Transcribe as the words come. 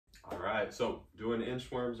right, so doing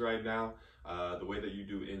inchworms right now. The way that you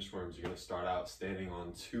do inchworms, you're gonna start out standing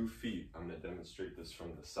on 2 feet. I'm gonna demonstrate this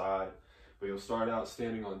from the side, but you'll start out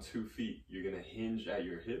standing on 2 feet. You're gonna hinge at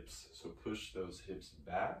your hips, so push those hips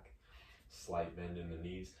back, slight bend in the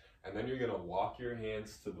knees, and then you're gonna walk your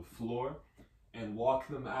hands to the floor and walk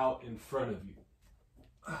them out in front of you.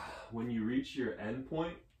 When you reach your end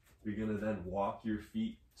point, you're gonna then walk your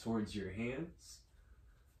feet towards your hands.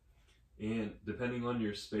 And depending on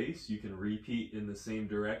your space, you can repeat in the same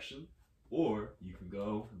direction, or you can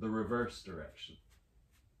go the reverse direction.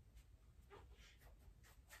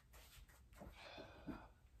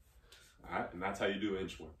 All right, and that's how you do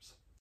inchworms.